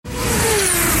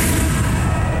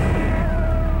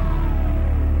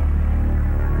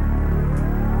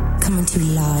to be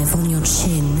live on your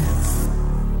chin.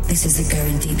 This is the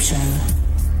Going Deep Show.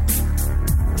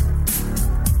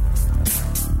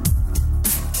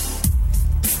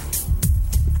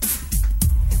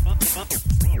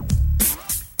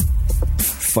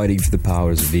 Fighting for the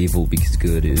powers of evil because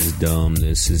good is dumb.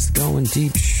 This is the Going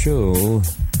Deep Show.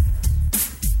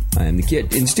 I am the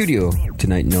kid in studio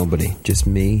tonight. Nobody, just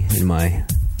me and my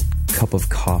cup of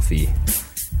coffee.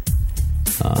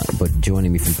 But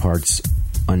joining me from parts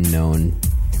unknown,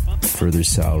 further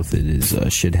south, it is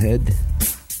Shithead.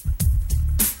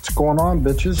 What's going on,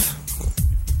 bitches?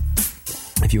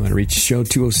 If you want to reach the show,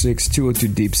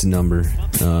 206-202-DEEP's the number.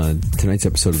 Tonight's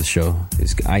episode of the show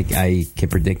is I can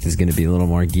predict is going to be a little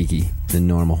more geeky than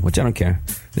normal, which I don't care.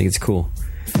 I think it's cool.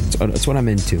 It's what I'm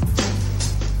into.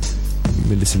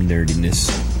 I'm into some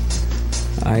nerdiness.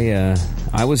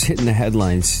 I was hitting the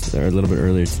headlines a little bit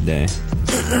earlier today.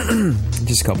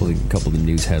 Just a couple of the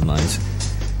news headlines.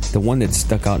 The one that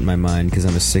stuck out in my mind because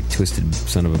I'm a sick, twisted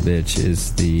son of a bitch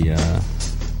is the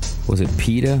was it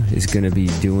PETA is going to be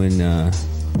doing a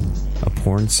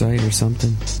porn site or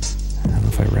something? I don't know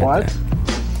if I read that.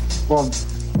 Well,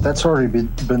 that's already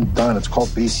been done. It's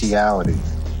called bestiality.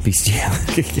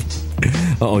 Bestiality.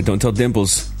 Uh-oh, don't tell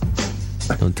Dimples.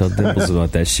 Don't tell Dimples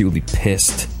about that. She will be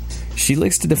pissed. She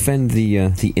likes to defend the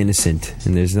innocent,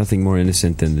 and there's nothing more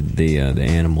innocent than the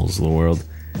animals of the world.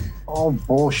 Oh,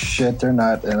 bullshit. They're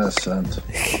not innocent.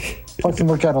 Fucking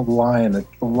look at a lion.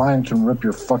 A lion can rip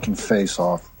your fucking face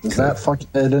off. Is that fucking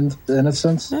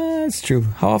innocence? That's true.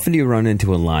 How often do you run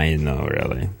into a lion, though,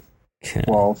 really?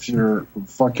 Well, if you're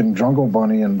fucking jungle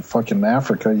bunny in fucking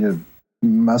Africa, you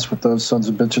mess with those sons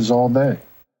of bitches all day.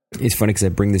 It's funny because I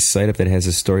bring this site up that has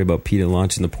a story about PETA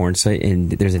launching the porn site,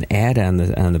 and there's an ad on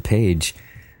the page.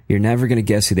 You're never going to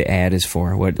guess who the ad is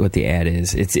for, what the ad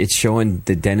is. It's showing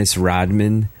the Dennis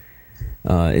Rodman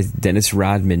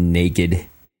naked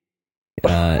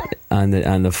on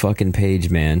the fucking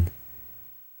page, man.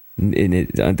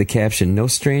 In the caption, no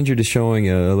stranger to showing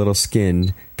a little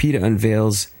skin, PETA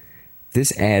unveils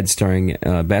this ad starring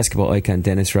basketball icon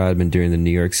Dennis Rodman during the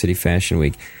New York City Fashion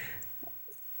Week.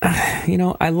 You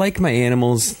know, I like my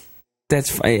animals.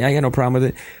 I got no problem with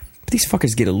it. But these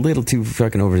fuckers get a little too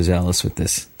fucking overzealous with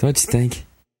this. Don't you think?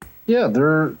 Yeah,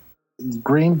 they're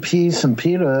Greenpeace and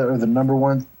PETA are the number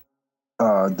one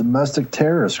domestic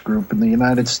terrorist group in the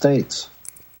United States.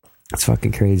 It's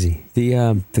fucking crazy.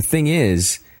 The thing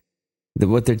is that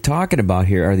what they're talking about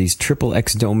here are these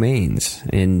XXX domains,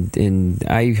 and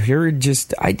I heard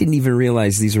I didn't even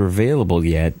realize these were available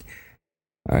yet.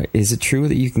 Is it true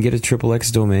that you can get a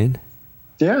XXX domain?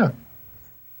 Yeah.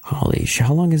 Holy shit!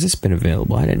 How long has this been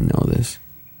available? I didn't know this.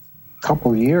 A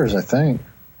couple of years, I think.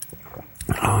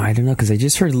 Oh, I don't know, because I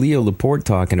just heard Leo Laporte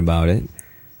talking about it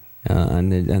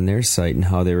on their site, and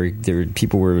how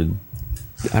people were.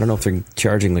 I don't know if they're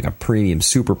charging like a premium,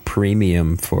 super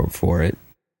premium for it.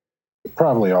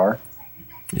 Probably are.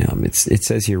 Yeah, it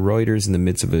says here, Reuters, in the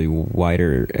midst of a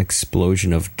wider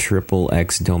explosion of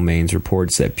XXX domains,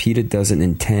 reports that PETA doesn't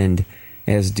intend,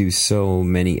 as do so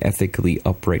many ethically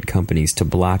upright companies, to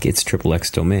block its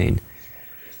XXX domain.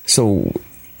 So,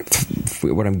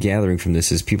 what I'm gathering from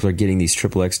this is people are getting these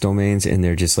XXX domains, and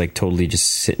they're just like totally just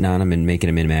sitting on them and making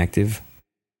them inactive.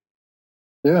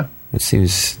 Yeah. It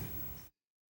seems...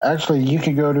 Actually, you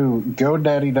can go to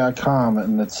GoDaddy.com,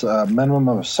 and it's a minimum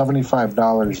of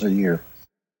 $75 a year.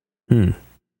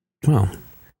 Well,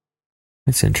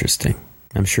 that's interesting.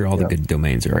 I'm sure all the good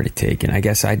domains are already taken. I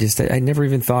guess I never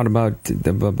even thought about the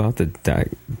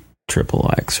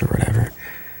XXX or whatever.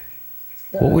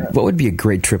 What would be a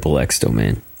great XXX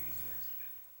domain?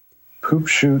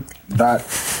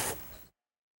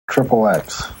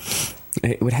 Poopshoot.XXX.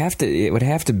 It would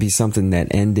have to be something that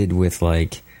ended with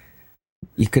like.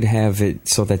 You could have it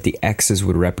so that the X's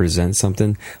would represent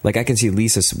something. Like I can see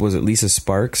Lisa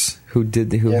Sparks who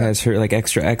has her like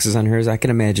extra X's on hers. I can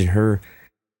imagine her.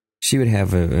 She would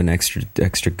have an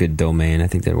extra good domain. I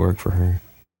think that'd work for her.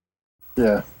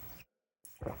 Yeah.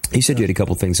 You said you had a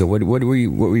couple things. So what were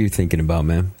you thinking about,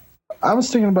 man? I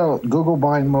was thinking about Google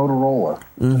buying Motorola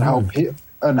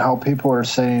and how people are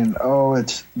saying,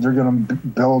 they're going to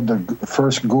build the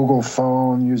first Google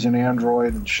phone using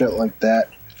Android and shit like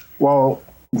that. Well,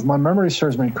 if my memory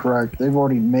serves me correct, they've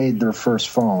already made their first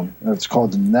phone. It's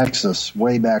called the Nexus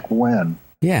way back when.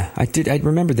 Yeah, I did. I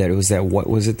remember that. It was that. What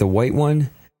was it? The white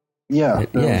one? Yeah,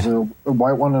 there was a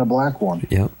white one and a black one.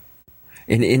 Yep.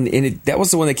 And that was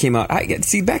the one that came out.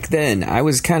 Back then, I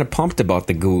was kind of pumped about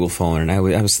the Google phone, and I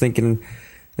was thinking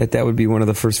that would be one of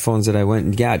the first phones that I went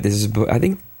and got. I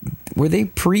think, were they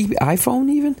pre-iPhone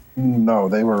even? No,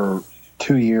 they were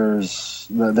 2 years.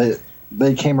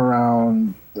 they came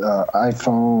around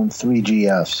iPhone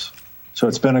 3GS. So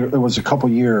it was a couple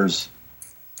years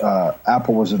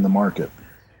Apple was in the market.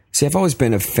 See, I've always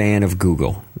been a fan of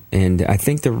Google, and I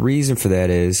think the reason for that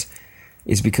is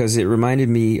because it reminded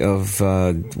me of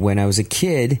when I was a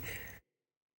kid.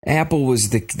 Apple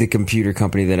was the computer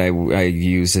company that I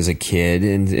used as a kid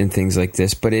and things like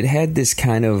this, but it had this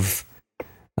kind of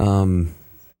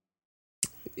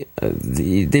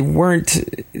they weren't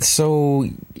so.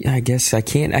 I guess I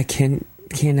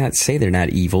cannot say they're not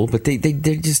evil, but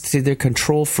they're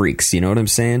control freaks. You know what I'm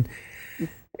saying?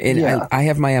 And yeah. I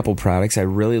have my Apple products. I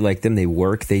really like them. They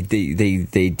work. They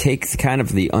take kind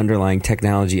of the underlying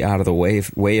technology out of the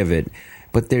way of it.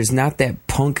 But there's not that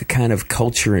punk kind of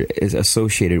culture is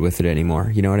associated with it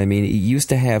anymore. You know what I mean? It used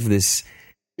to have this.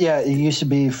 Yeah, it used to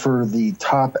be for the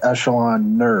top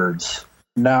echelon nerds.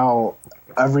 Now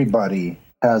everybody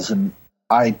has an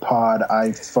iPod,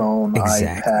 iPhone,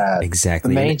 iPad.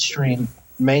 Exactly. The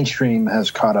mainstream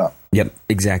has caught up. Yep,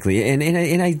 exactly. And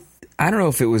I don't know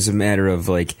if it was a matter of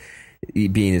like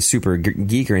being a super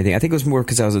geek or anything. I think it was more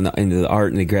because I was into the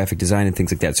art and the graphic design and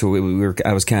things like that. So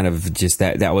I was kind of just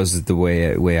that was the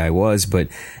way I was. But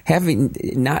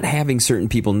not having certain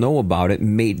people know about it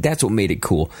that's what made it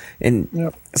cool.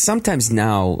 And sometimes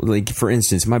now, like for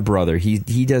instance, my brother, he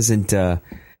doesn't have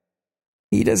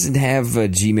a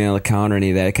Gmail account or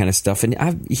any of that kind of stuff,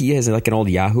 and he has like an old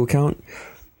Yahoo account.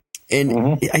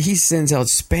 And he sends out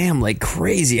spam like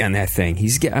crazy on that thing.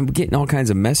 I'm getting all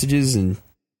kinds of messages and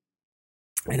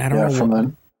I don't know from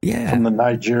the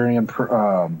Nigerian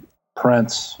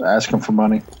prince asking for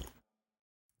money.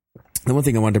 The one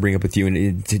thing I wanted to bring up with you,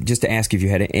 and just to ask if you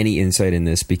had any insight in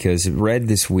this, because Red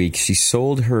this week, she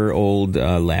sold her old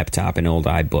laptop, an old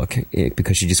iBook,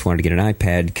 because she just wanted to get an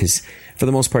iPad, because for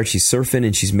the most part she's surfing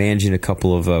and she's managing a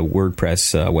couple of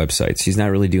WordPress websites. She's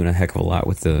not really doing a heck of a lot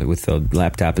with the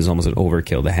laptop. Is almost an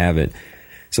overkill to have it.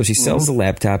 So she sells the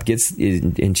laptop,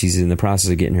 and she's in the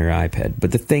process of getting her iPad.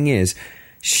 But the thing is,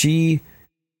 she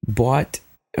sold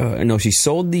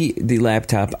the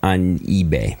laptop on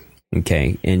eBay.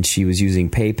 Okay, and she was using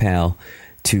PayPal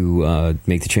to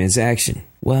make the transaction.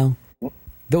 Well,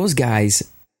 those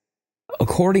guys,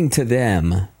 according to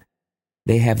them,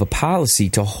 they have a policy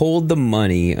to hold the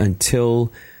money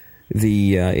until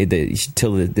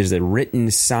there's a written,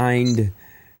 signed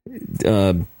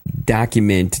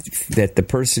document that the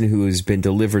person who has been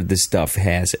delivered the stuff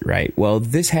has it, right? Well,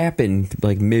 this happened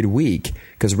like midweek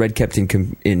because Red kept in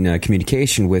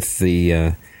communication with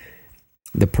the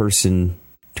person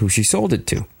who she sold it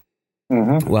to.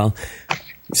 Well,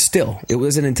 still, it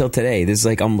wasn't until today. This is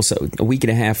like almost a week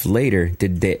and a half later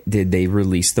did they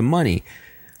release the money.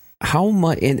 How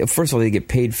much? And first of all, they get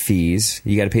paid fees.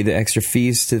 You got to pay the extra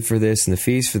fees for this and the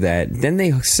fees for that. Then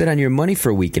they sit on your money for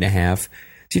a week and a half.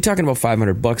 So you're talking about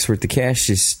 $500 worth of cash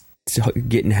just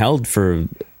getting held for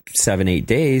 7-8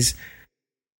 days.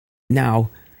 Now,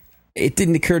 it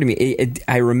didn't occur to me.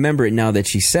 I remember it now that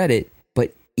she said it,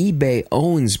 but eBay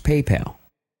owns PayPal.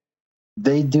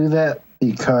 They do that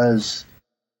because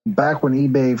back when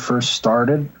eBay first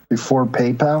started, before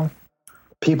PayPal,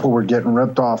 people were getting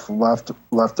ripped off left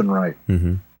and right.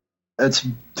 It's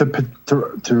to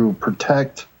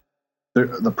protect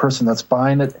the person that's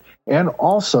buying it and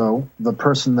also the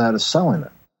person that is selling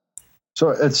it.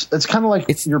 So it's kind of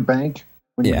like your bank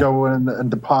when you go in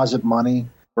and deposit money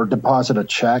or deposit a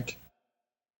check,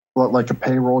 like a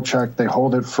payroll check. They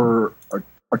hold it for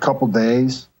a couple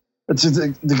days. It's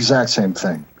the exact same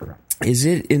thing. Is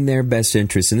it in their best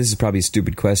interest, and this is probably a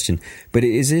stupid question, but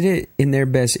is it in their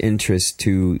best interest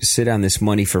to sit on this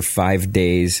money for 5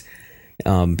 days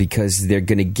because they're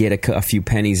going to get a few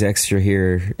pennies extra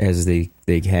here as they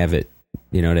have it?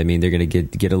 You know what I mean? They're going to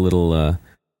get a little,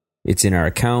 it's in our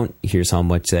account, here's how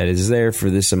much that is there for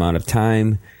this amount of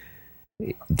time.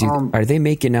 Are they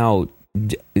making out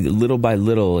little by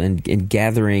little and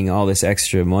gathering all this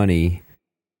extra money?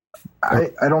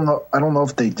 I don't know. I don't know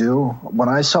if they do. When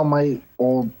I sell my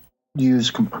old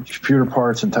used computer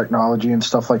parts and technology and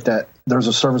stuff like that, there's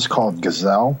a service called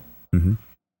Gazelle.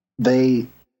 They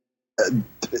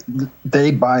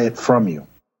buy it from you,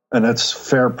 and it's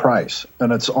fair price.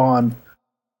 And it's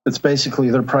basically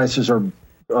their prices are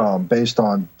based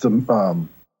on demand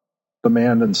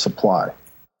and supply.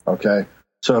 Okay,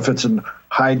 so if it's in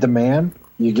high demand,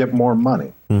 you get more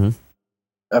money.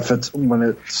 When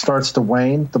it starts to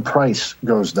wane, the price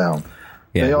goes down.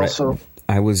 Yeah, they also.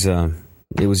 I was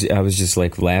just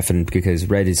like laughing because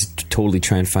Red is totally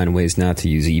trying to find ways not to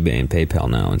use eBay and PayPal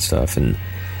now and stuff. And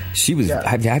She was. Yeah.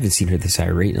 I haven't seen her this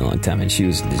irate in a long time, and she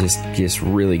was just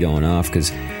really going off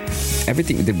because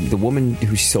everything. The woman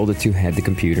who she sold it to had the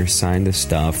computer, signed the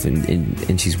stuff,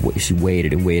 and she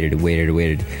waited and waited and waited and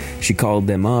waited. She called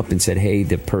them up and said, "Hey,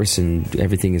 the person,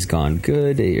 everything has gone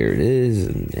good. Here it is."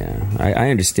 And yeah, I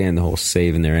understand the whole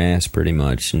saving their ass pretty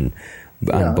much, and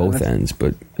on both ends,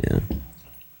 but yeah.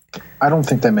 I don't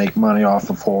think they make money off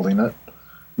of holding it.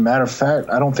 Matter of fact,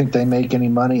 I don't think they make any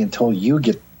money until you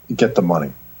get the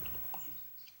money.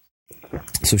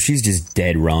 So she's just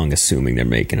dead wrong, assuming they're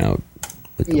making out.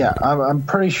 Yeah, I'm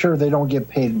pretty sure they don't get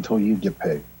paid until you get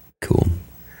paid. Cool.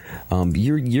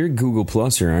 You're Google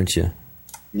Pluser, aren't you?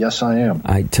 Yes, I am.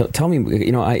 Tell me,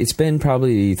 it's been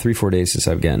probably 3-4 days since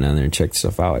I've gotten on there and checked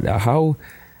stuff out. How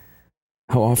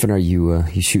often are you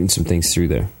shooting some things through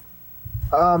there?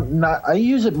 I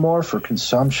use it more for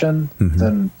consumption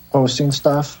than posting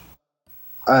stuff,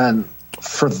 and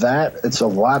for that, it's a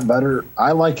lot better.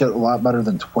 I like it a lot better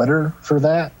than Twitter for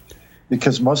that,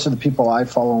 because most of the people I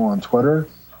follow on Twitter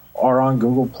are on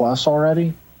Google Plus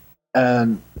already,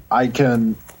 and I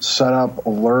can set up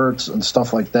alerts and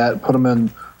stuff like that, put them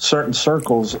in certain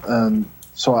circles, and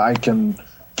so I can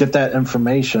get that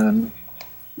information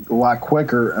a lot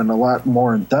quicker and a lot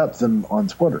more in depth than on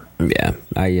Twitter. Yeah,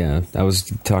 I was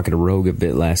talking to Rogue a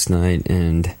bit last night,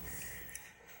 and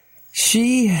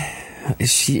she's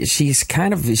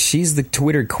the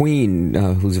Twitter queen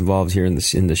who's involved here in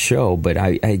the show, but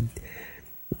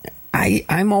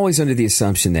I'm always under the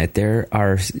assumption that there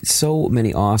are so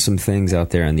many awesome things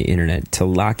out there on the internet to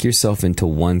lock yourself into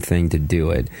one thing to do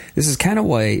it. This is kind of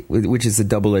why, which is the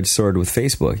double-edged sword with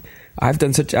Facebook. I've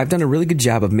done a really good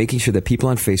job of making sure that people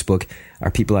on Facebook are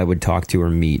people I would talk to or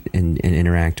meet and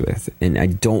interact with. And I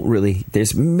don't really,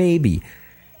 there's maybe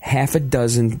half a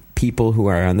dozen people who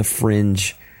are on the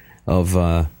fringe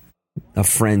of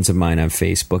friends of mine on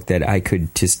Facebook that I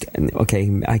could just,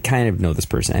 okay, I kind of know this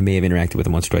person. I may have interacted with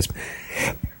them once or twice.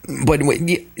 But,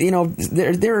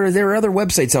 there are other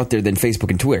websites out there than Facebook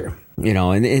and Twitter,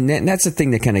 and that's the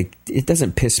thing that kind of, it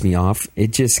doesn't piss me off.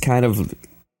 It just kind of,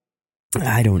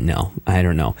 I don't know.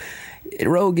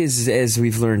 Rogue is, as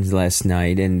we've learned last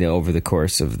night and over the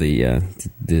course of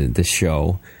the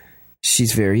show,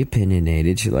 she's very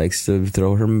opinionated. She likes to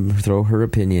throw her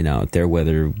opinion out there,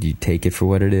 whether you take it for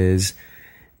what it is.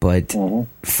 But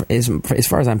as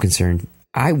far as I'm concerned,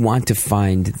 I want to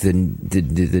find the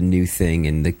new thing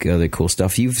and the other cool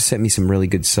stuff. You've sent me some really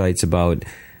good sites about,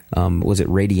 was it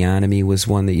Radionomy was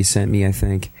one that you sent me, I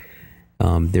think.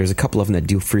 There's a couple of them that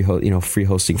do free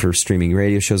hosting for streaming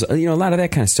radio shows. A lot of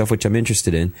that kind of stuff, which I'm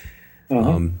interested in.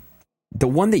 The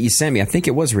one that you sent me, I think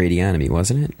it was Radionomy,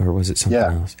 wasn't it, or was it something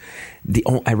else?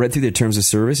 I read through their terms of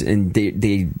service, and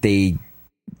the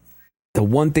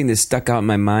one thing that stuck out in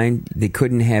my mind, they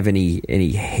couldn't have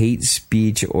any hate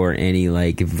speech or any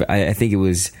I think it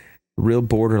was real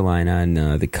borderline on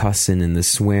the cussing and the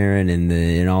swearing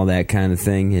and all that kind of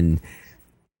thing, and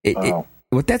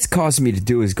what that's caused me to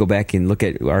do is go back and look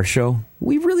at our show.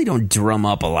 We really don't drum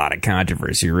up a lot of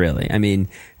controversy, really. I mean,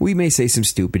 we may say some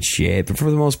stupid shit, but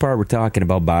for the most part, we're talking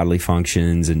about bodily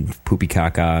functions and poopy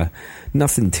caca.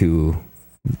 Nothing too,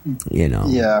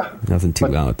 nothing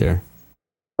too out there.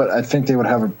 But I think they would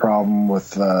have a problem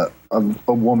with a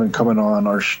woman coming on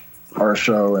our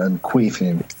show and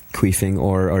queefing. Queefing,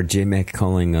 or J-Mac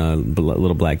calling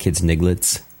little black kids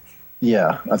nigglets.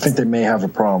 Yeah, I think they may have a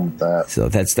problem with that. So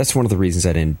that's one of the reasons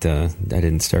I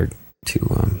didn't start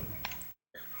to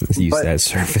use that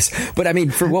service. But I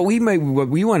mean, for what we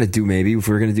want to do, maybe if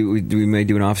we're going to do, we may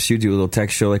do an offshoot, do a little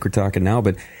text show like we're talking now.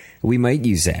 But we might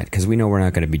use that because we know we're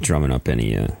not going to be drumming up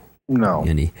any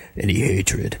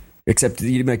hatred. Except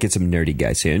you might get some nerdy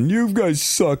guys saying you guys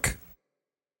suck.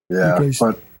 Yeah,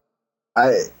 but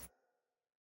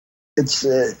it's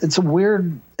a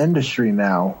weird industry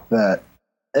now that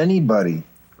anybody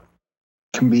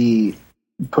can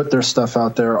put their stuff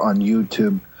out there on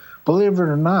YouTube. Believe it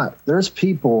or not, there's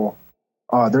people.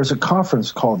 There's a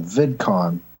conference called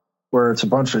VidCon where it's a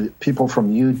bunch of people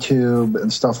from YouTube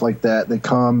and stuff like that. They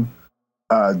come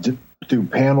do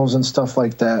panels and stuff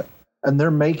like that, and they're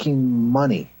making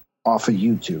money off of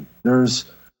YouTube. There's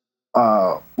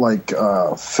Phil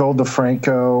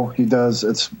DeFranco. He does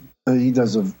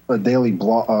a daily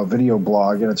video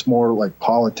blog, and it's more like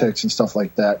politics and stuff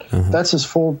like that. That's his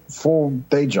full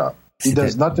day job. He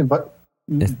does nothing but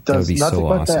That would be so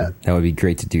awesome. That would be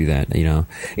great to do that, you know.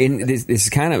 And this is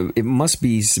kind of, it must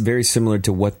be very similar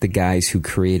to what the guys who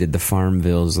created the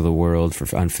Farmvilles of the world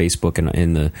on Facebook and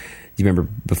in the. You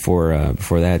remember before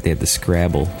that they had the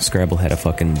Scrabble. Scrabble had a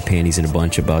fucking panties in a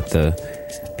bunch about the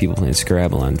people playing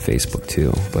Scrabble on Facebook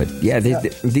too. But yeah,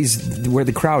 these where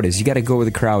the crowd is. You got to go where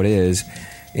the crowd is.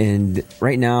 And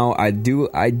right now, I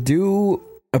do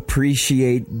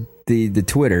appreciate the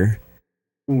Twitter.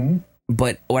 Mm-hmm.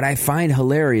 But what I find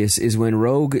hilarious is when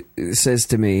Rogue says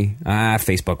to me,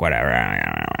 Facebook, whatever.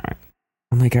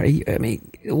 I'm like,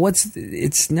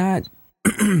 it's not.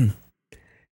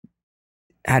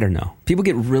 I don't know. People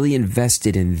get really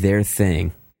invested in their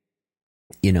thing,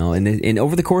 you know, and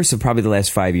over the course of probably the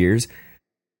last 5 years,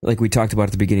 like we talked about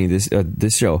at the beginning of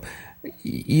this show,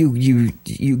 you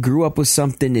grew up with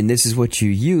something and this is what you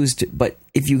used. But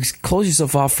if you close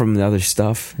yourself off from the other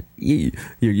stuff, you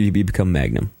become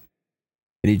Magnum,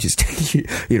 and you just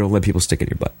you don't let people stick in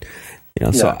your butt, you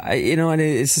know. Yeah. So and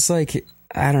it's just like,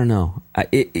 I don't know.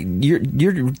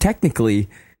 You're technically.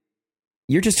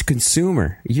 You're just a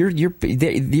consumer. You're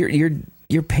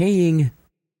paying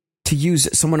to use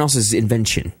someone else's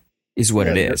invention, is what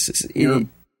it is.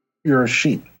 You're a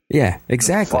sheep. Yeah,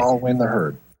 exactly. You're following the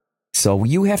herd. So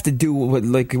you have to do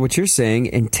what you're saying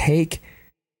and take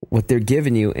what they're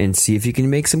giving you and see if you can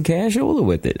make some cash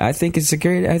with it. I think it's a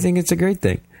great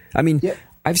thing. I mean, yeah.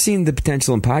 I've seen the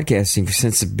potential in podcasting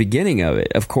since the beginning of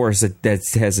it. Of course,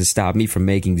 that hasn't stopped me from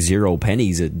making 0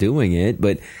 pennies at doing it.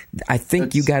 But I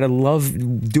think you got to love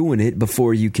doing it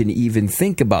before you can even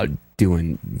think about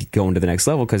going to the next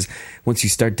level. Because once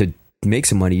you start to make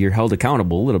some money, you're held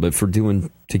accountable a little bit for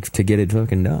to get it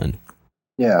fucking done.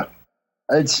 Yeah,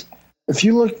 if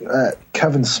you look at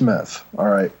Kevin Smith, all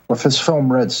right, with his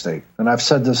film Red State, and I've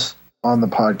said this on the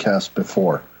podcast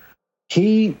before,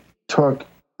 he took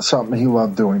something he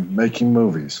loved doing, making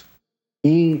movies.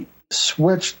 He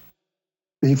flipped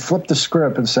the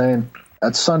script and saying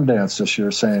at Sundance this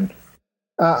year, saying,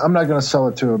 I'm not going to sell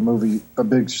it to a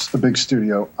big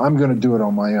studio. I'm going to do it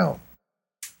on my own.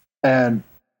 And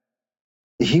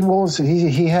he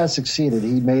has succeeded.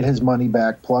 He made his money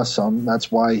back plus some.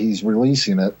 That's why he's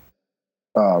releasing it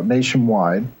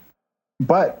nationwide.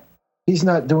 But he's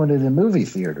not doing it in movie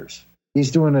theaters.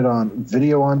 He's doing it on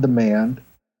video on demand,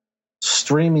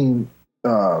 streaming.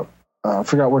 I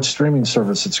forgot what streaming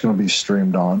service it's going to be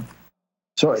streamed on.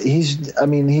 So he's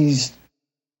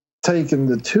taken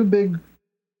the two big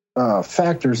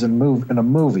factors in a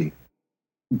movie,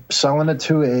 selling it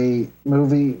to a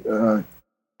movie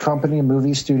company, a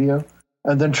movie studio,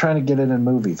 and then trying to get it in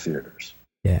movie theaters.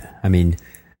 Yeah, I mean,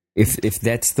 if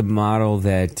that's the model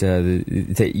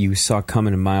that you saw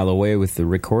coming a mile away with the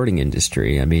recording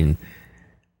industry, I mean,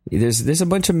 there's a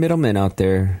bunch of middlemen out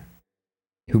there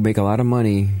who make a lot of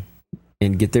money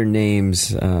and get their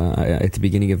names at the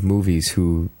beginning of movies,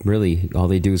 who really all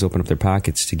they do is open up their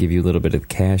pockets to give you a little bit of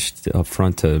cash up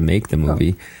front to make the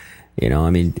movie. You know, I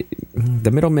mean,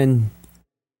 the middlemen,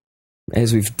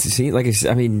 as we've seen,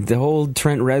 the whole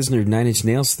Trent Reznor 9 Inch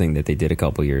Nails thing that they did a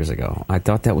couple years ago, I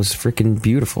thought that was freaking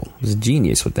beautiful. It was a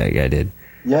genius what that guy did.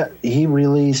 Yeah, he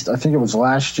released, I think it was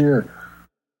last year,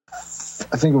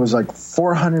 I think it was like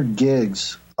 400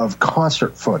 gigs of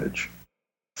concert footage,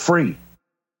 free.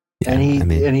 Yeah,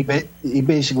 and he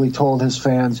basically told his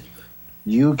fans,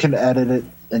 you can edit it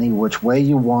any which way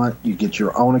you want. You get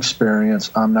your own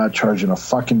experience. I'm not charging a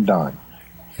fucking dime.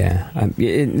 Yeah,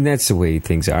 and that's the way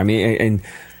things are. I mean, and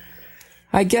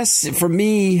I guess for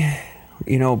me,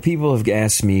 you know, people have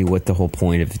asked me what the whole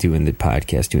point of doing the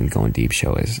podcast, doing the Going Deep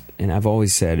show is. And I've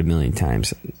always said a million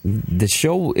times, the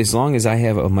show, as long as I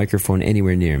have a microphone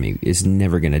anywhere near me, is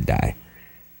never going to die.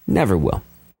 Never will.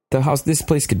 This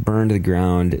place could burn to the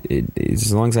ground.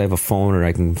 As long as I have a phone or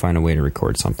I can find a way to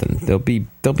record something, there'll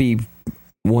be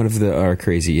one of our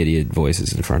crazy idiot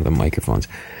voices in front of the microphones.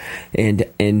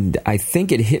 And I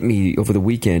think it hit me over the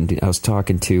weekend. I was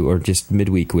talking to, or just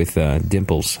midweek, with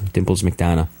Dimples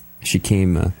McDonough. She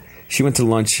came, she went to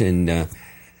lunch, and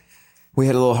we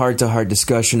had a little heart-to-heart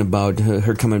discussion about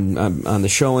her coming on the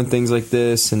show and things like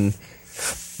this. And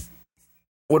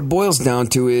what it boils down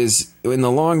to is, in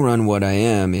the long run, what I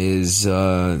am is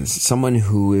someone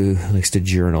who likes to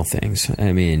journal things.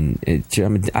 I mean,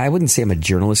 I wouldn't say I'm a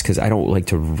journalist, because I don't like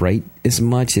to write as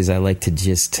much as I like to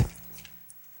just...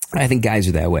 I think guys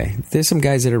are that way. There's some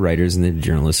guys that are writers and they're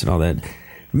journalists and all that.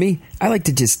 Me, I like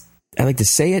to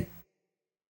say it.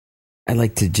 I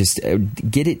like to just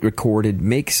get it recorded,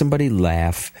 make somebody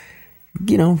laugh,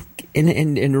 you know,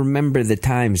 and remember the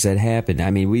times that happened. I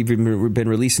mean, we've been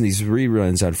releasing these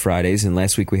reruns on Fridays, and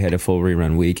last week we had a full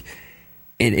rerun week.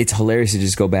 And it's hilarious to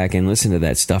just go back and listen to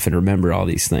that stuff and remember all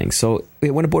these things. So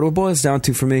what it boils down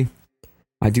to for me,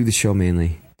 I do the show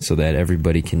mainly so that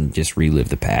everybody can just relive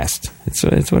the past. It's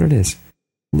what it is.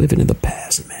 Living in the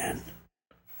past, man.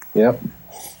 Yep.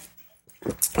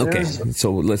 Okay,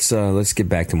 so let's get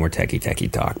back to more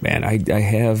techie talk, man. I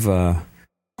have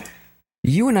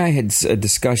you and I had a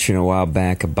discussion a while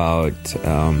back about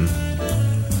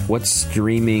what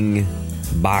streaming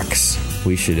box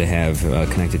we should have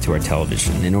connected to our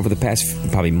television. And over the past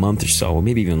probably month or so,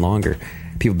 maybe even longer,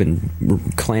 people have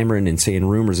been clamoring and saying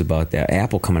rumors about that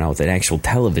Apple coming out with an actual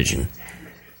television.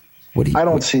 I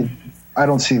don't see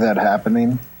that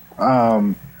happening.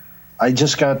 I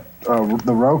just got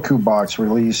the Roku box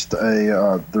released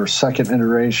their second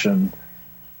iteration,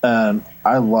 and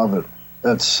I love it.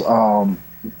 It's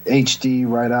HD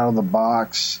right out of the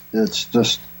box. It's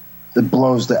just it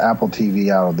blows the Apple TV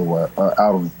out of the way.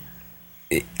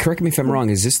 Correct me if I'm wrong.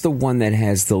 Is this the one that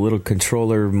has the little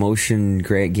controller motion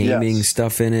gaming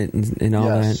stuff in it and all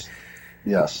that?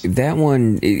 Yes. That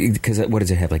one, because what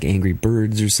does it have? Like Angry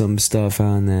Birds or some stuff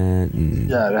on that?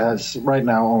 Yeah, it has right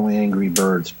now only Angry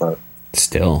Birds, but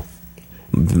still.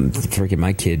 Freaking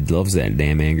my kid loves that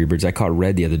damn Angry Birds. I caught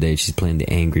Red the other day. She's playing the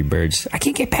Angry Birds. I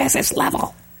can't get past this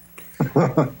level.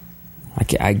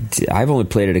 I've only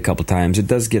played it a couple times. It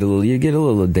does get you get a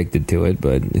little addicted to it,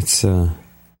 but it's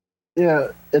yeah,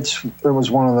 it was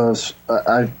one of those.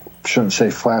 I shouldn't say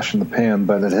flash in the pan,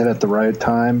 but it hit at the right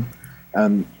time,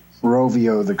 and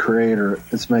Rovio, the creator,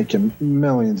 is making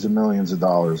millions and millions of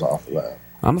dollars off of that.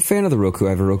 I'm a fan of the Roku. I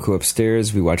have a Roku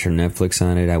upstairs. We watch our Netflix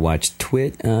on it. I watch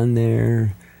Twit on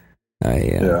there.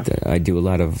 I do a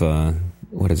lot of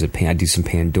what is it? I do some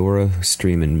Pandora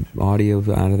streaming audio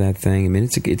out of that thing. I mean,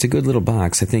 it's a good little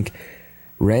box. I think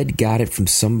Red got it from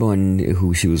someone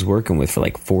who she was working with for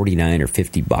like $49 or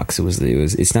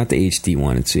 $50. It's not the HD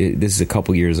one. This is a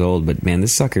couple years old, but man,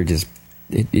 this sucker just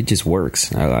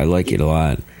works. I like it a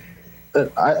lot.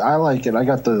 I like it. I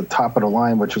got the top of the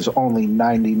line, which was only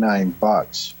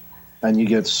 $99, and you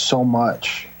get so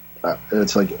much.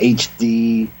 It's like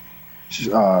HD,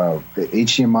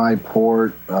 HDMI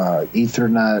port,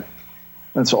 Ethernet.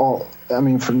 That's all. I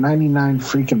mean, for 99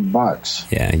 freaking bucks.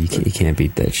 Yeah, you can't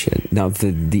beat that shit. Now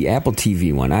the Apple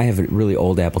TV one, I have a really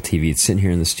old Apple TV. It's sitting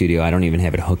here in the studio. I don't even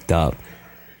have it hooked up.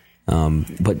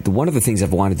 But one of the things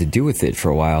I've wanted to do with it for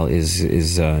a while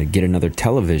is get another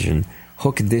television,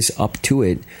 hook this up to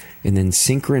it, and then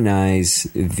synchronize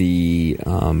the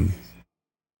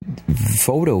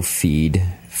photo feed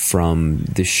from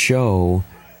the show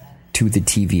to the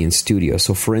TV in studio.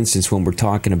 So, for instance, when we're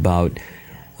talking about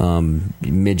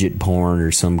midget porn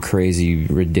or some crazy,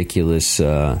 ridiculous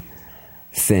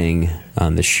thing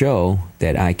on the show,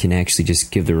 that I can actually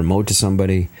just give the remote to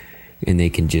somebody and they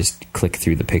can just click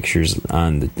through the pictures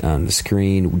on the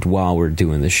screen while we're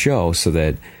doing the show, so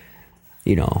that,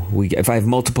 you know, if I have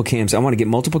multiple cams, I want to get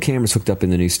multiple cameras hooked up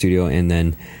in the new studio, and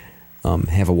then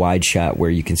have a wide shot where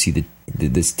you can see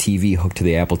this TV hooked to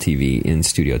the Apple TV in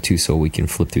studio too, so we can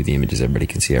flip through the images. Everybody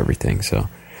can see everything. So,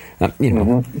 you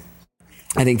know,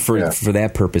 I think for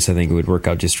that purpose, I think it would work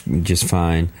out just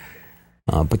fine.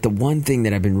 But the one thing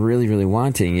that I've been really, really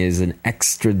wanting is an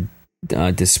extra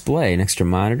display, an extra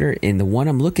monitor, and the one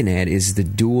I'm looking at is the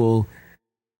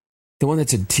one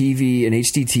that's a TV, an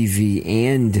HD TV,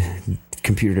 and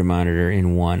computer monitor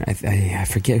in one. I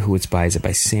forget who it's by. Is it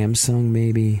by Samsung?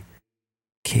 Maybe.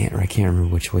 I can't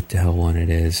remember what the hell one it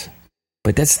is.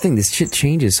 But that's the thing. This shit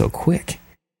changes so quick.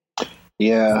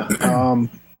 Yeah.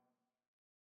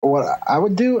 What I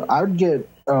would do, I would get.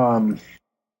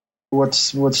 What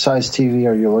size TV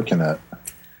are you looking at?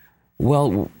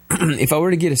 Well, if I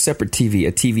were to get a separate TV,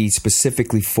 a TV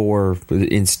specifically for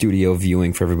in-studio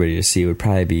viewing for everybody to see, it would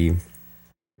probably be,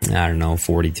 I don't know,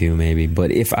 42 maybe.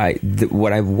 But if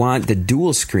what I want the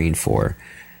dual screen for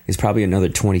is probably another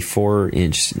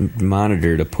 24-inch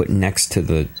monitor to put next to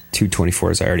the two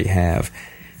 24s I already have,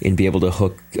 and be able to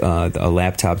hook a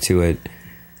laptop to it,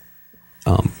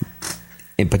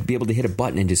 but be able to hit a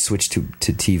button and just switch to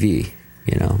TV,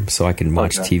 you know, so I can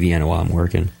watch TV on it while I'm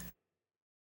working.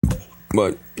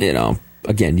 But, you know,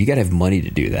 again, you got to have money to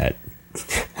do that.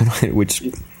 Which,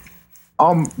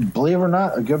 believe it or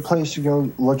not, a good place to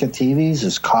go look at TVs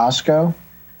is Costco.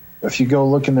 If you go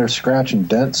look in their scratch and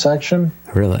dent section.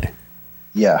 Really?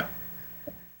 Yeah.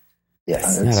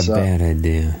 It's not a bad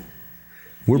idea.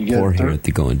 We're poor here at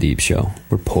the Going Deep Show.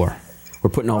 We're poor. We're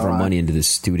putting all of our money into this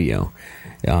studio.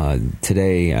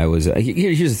 Today, I was...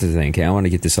 here's the thing, okay? I want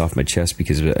to get this off my chest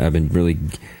because I've been really...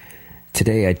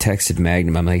 Today I texted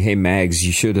Magnum. I'm like, "Hey Mags,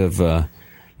 you should have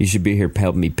You should be here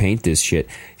helping me paint this shit.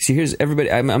 See, here's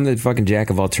everybody. I'm the fucking jack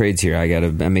of all trades here. I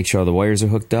gotta make sure all the wires are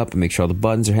hooked up, and make sure all the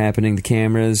buttons are happening, the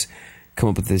cameras, come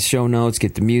up with the show notes,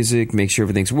 get the music, make sure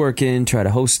everything's working, try to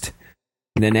host.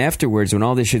 And then afterwards, when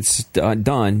all this shit's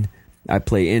done, I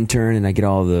play intern and I get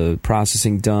all the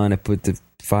processing done. I put the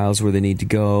files where they need to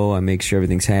go. I make sure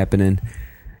everything's happening.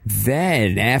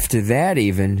 Then, after that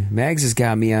even, Mags has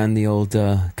got me on the old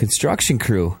construction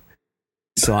crew.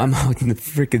 So I'm out in the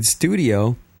freaking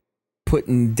studio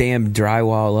putting damn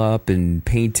drywall up and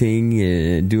painting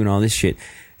and doing all this shit.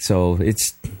 So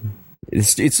it's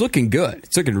looking good.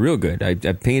 It's looking real good. I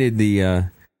painted the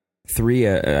three.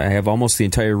 I have almost the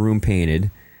entire room painted.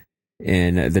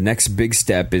 And the next big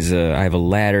step is I have a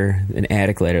ladder, an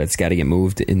attic ladder that's got to get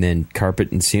moved, and then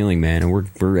carpet and ceiling, man. And we're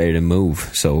ready to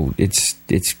move. So it's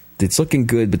looking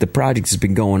good, but the project has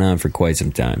been going on for quite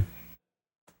some time.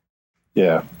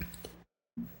 Yeah.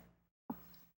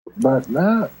 But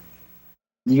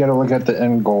you got to look at the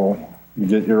end goal. You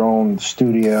get your own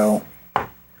studio.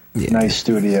 Yeah. Nice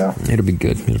studio. It'll be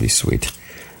good. It'll be sweet.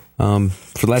 For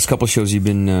the last couple of shows, you've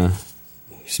been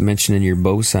mentioning your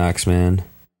bow socks, man.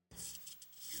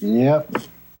 Yep.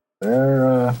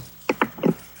 They're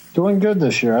doing good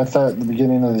this year. I thought at the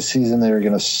beginning of the season they were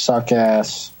going to suck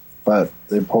ass, but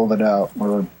they pulled it out.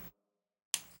 We're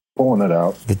pulling it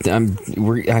out.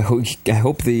 I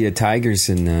hope the Tigers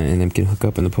and them can hook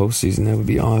up in the postseason. That would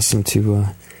be awesome to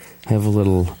have a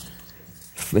little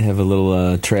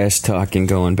trash talking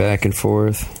going back and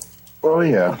forth. Oh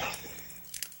yeah.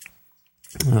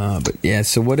 But yeah.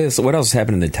 So what else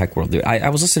happened in the tech world, dude? I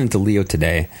was listening to Leo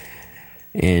today,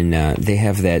 and they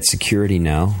have that Security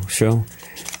Now show.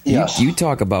 Yes. You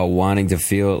talk about wanting to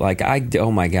feel like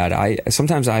oh my God,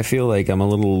 sometimes I feel like I'm a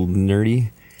little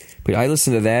nerdy, but I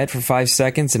listen to that for 5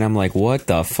 seconds and I'm like, what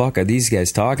the fuck are these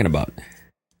guys talking about?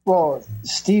 Well,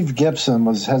 Steve Gibson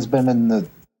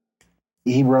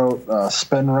he wrote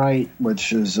SpinRite,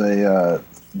 which is a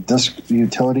disk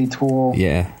utility tool.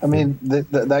 Yeah. I mean,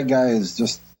 that guy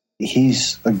is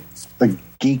he's a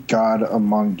geek god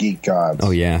among geek gods.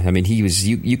 Oh yeah. I mean, he was,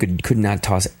 you could not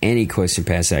toss any question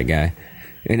past that guy.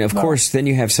 And of course, then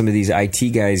you have some of these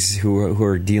IT guys who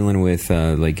are dealing with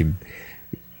big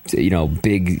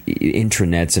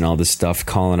intranets and all this stuff,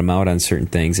 calling them out on certain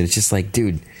things, and it's just like,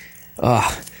 dude,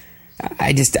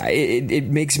 it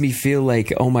makes me feel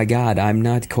like, oh my God, I'm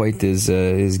not quite as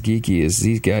geeky as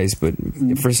these guys. But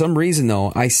for some reason,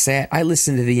 though, I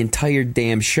listened to the entire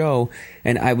damn show,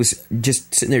 and I was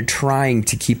just sitting there trying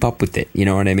to keep up with it. You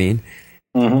know what I mean?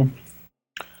 Mm-hmm.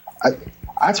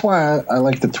 That's why I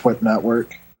like the Twit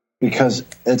network, because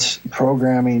it's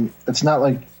programming. It's not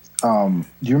like, do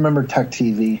you remember Tech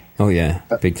TV? Oh yeah,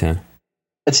 big time.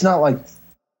 It's not like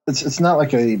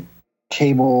a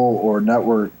cable or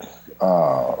network.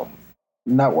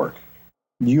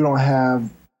 You don't have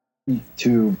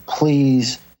to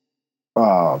please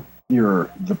the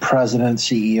president,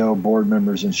 CEO, board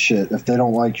members, and shit. If they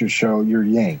don't like your show, you're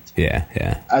yanked.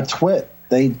 Yeah. At Twit,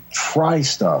 they try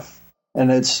stuff,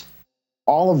 and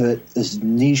all of it is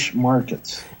niche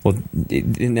markets. Well,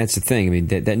 and that's the thing. I mean,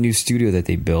 that new studio that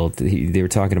they built, they were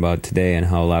talking about today, and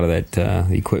how a lot of that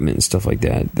equipment and stuff like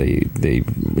that, they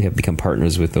have become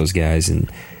partners with those guys, and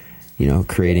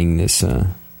creating this.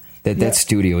 That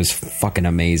studio is fucking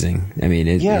amazing. I mean,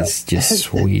 it's just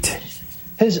sweet.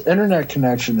 His internet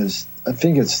connection is, I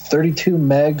think it's 32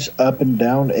 megs up and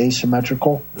down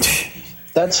asymmetrical.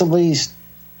 That's at least,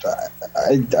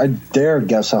 I dare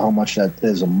guess how much that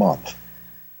is a month.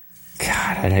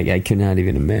 God, I could not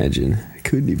even imagine. I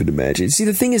couldn't even imagine. See,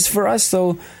 the thing is, for us,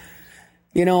 though,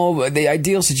 the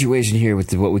ideal situation here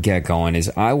with what we got going is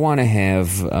I want to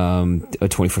have a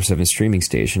 24/7 streaming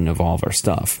station of all of our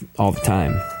stuff all the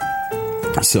time.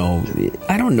 So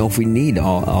I don't know if we need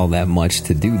all that much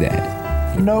to do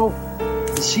that. No.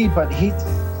 See, but he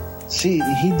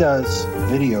does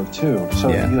video too. So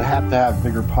you have to have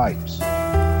bigger pipes.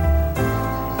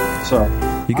 So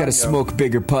you got to smoke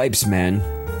bigger pipes, man.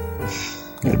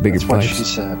 Got bigger That's pipes. What she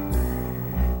said.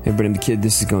 Everybody, I'm the Kid.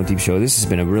 This is Going Deep Show. This has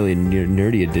been a really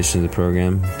nerdy edition of the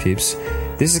program, peeps.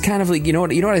 This is kind of like, you know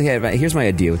what I have? Here's my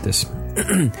idea with this.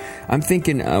 I'm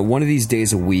thinking one of these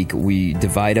days a week we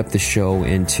divide up the show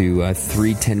into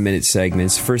 3 10-minute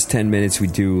segments. First 10 minutes we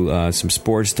do some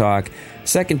sports talk.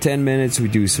 Second 10 minutes we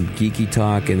do some geeky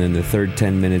talk, and then the third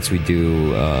 10 minutes we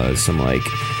do some like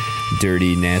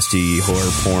dirty, nasty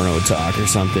horror porno talk or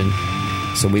something.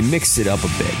 So we mix it up a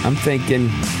bit. I'm thinking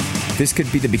this could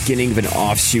be the beginning of an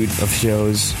offshoot of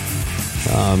shows.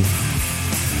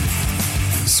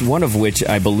 One of which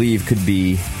I believe could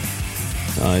be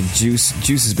Juice.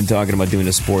 Juice has been talking about doing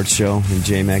a sports show, and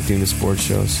J-Mac doing a sports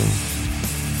show. So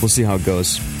we'll see how it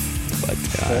goes. But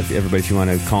everybody, if you want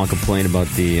to call and complain about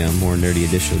the more nerdy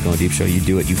edition of Going Deep Show, you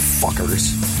do it, you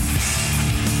fuckers.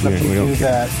 If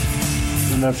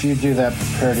you do that,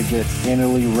 prepare to get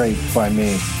anally raped by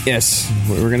me. Yes,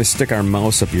 we're going to stick our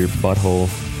mouse up your butthole.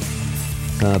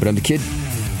 But I'm the Kid.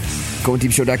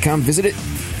 GoingDeepShow.com. Visit it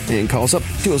and call us up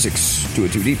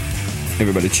 206-202-DEEP.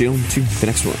 Everybody chill to the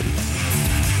next one.